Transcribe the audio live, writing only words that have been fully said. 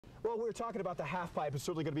Well, we're talking about the half pipe. It's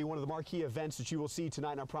certainly going to be one of the marquee events that you will see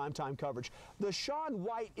tonight in our primetime coverage. The Shaun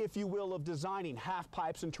White, if you will, of designing half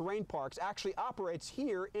pipes and terrain parks actually operates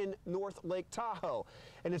here in North Lake Tahoe.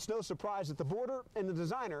 And it's no surprise that the boarder and the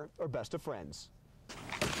designer are best of friends.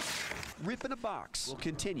 Rip in a Box will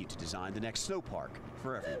continue to design the next snow park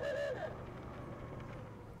for everyone.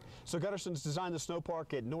 So Gutterson's designed the snow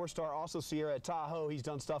park at North Star, also Sierra at Tahoe. He's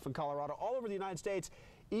done stuff in Colorado, all over the United States,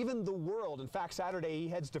 even the world. In fact, Saturday he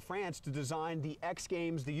heads to France to design the X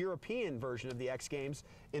Games, the European version of the X Games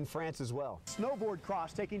in France as well. Snowboard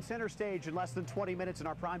cross taking center stage in less than 20 minutes in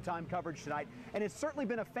our primetime coverage tonight, and it's certainly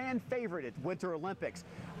been a fan favorite at Winter Olympics.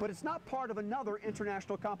 But it's not part of another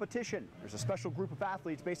international competition. There's a special group of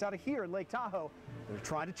athletes based out of here in Lake Tahoe that are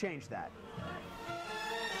trying to change that.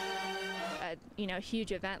 A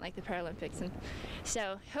huge event like the Paralympics, and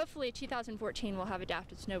so hopefully 2014 we'll have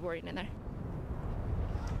adaptive snowboarding in there.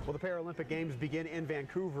 Well, the Paralympic Games begin in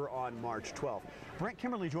Vancouver on March 12th. Brent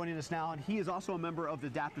Kimmerly joining us now, and he is also a member of the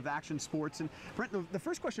Adaptive Action Sports. And Brent, the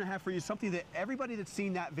first question I have for you is something that everybody that's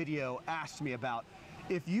seen that video asked me about.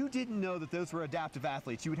 If you didn't know that those were adaptive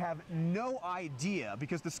athletes, you would have no idea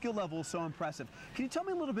because the skill level is so impressive. Can you tell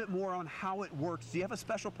me a little bit more on how it works? Do you have a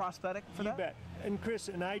special prosthetic for that? You bet. And Chris,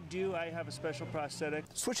 I have a special prosthetic.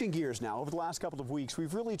 Switching gears now, over the last couple of weeks,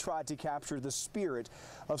 we've really tried to capture the spirit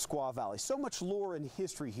of Squaw Valley. So much lore and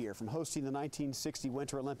history here, from hosting the 1960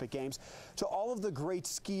 Winter Olympic Games to all of the great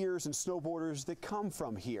skiers and snowboarders that come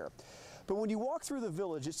from here. But when you walk through the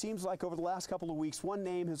village, it seems like over the last couple of weeks, one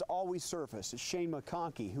name has always surfaced. It's Shane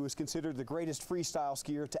McConkey, who is considered the greatest freestyle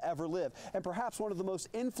skier to ever live, and perhaps one of the most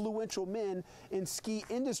influential men in ski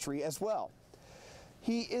industry as well.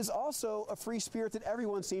 He is also a free spirit that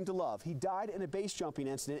everyone seemed to love. He died in a base jumping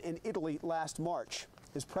incident in Italy last March.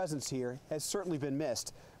 His presence here has certainly been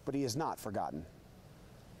missed, but he is not forgotten.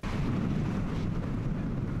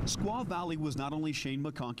 Squaw Valley was not only Shane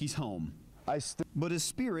McConkey's home, but his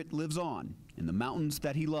spirit lives on in the mountains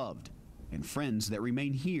that he loved and friends that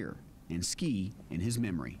remain here and ski in his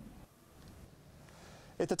memory.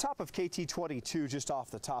 At the top of KT-22, just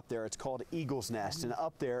off the top there, it's called Eagle's Nest, and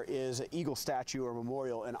up there is an eagle statue or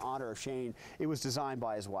memorial in honor of Shane. It was designed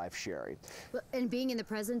by his wife, Sherry. Well, and being in the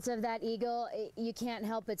presence of that eagle, you can't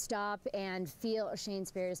help but stop and feel Shane's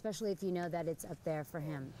spirit, especially if you know that it's up there for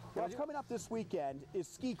him. What's coming up this weekend is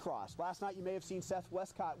ski cross. Last night you may have seen Seth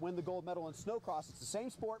Westcott win the gold medal in snow cross. It's the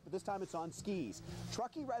same sport, but this time it's on skis.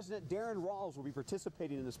 Truckee resident Darren Rawls will be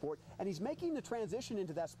participating in the sport, and he's making the transition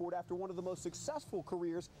into that sport after one of the most successful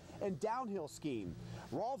careers in downhill skiing.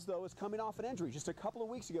 Rawls, though, is coming off an injury. Just a couple of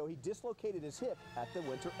weeks ago, he dislocated his hip at the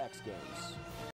Winter X Games.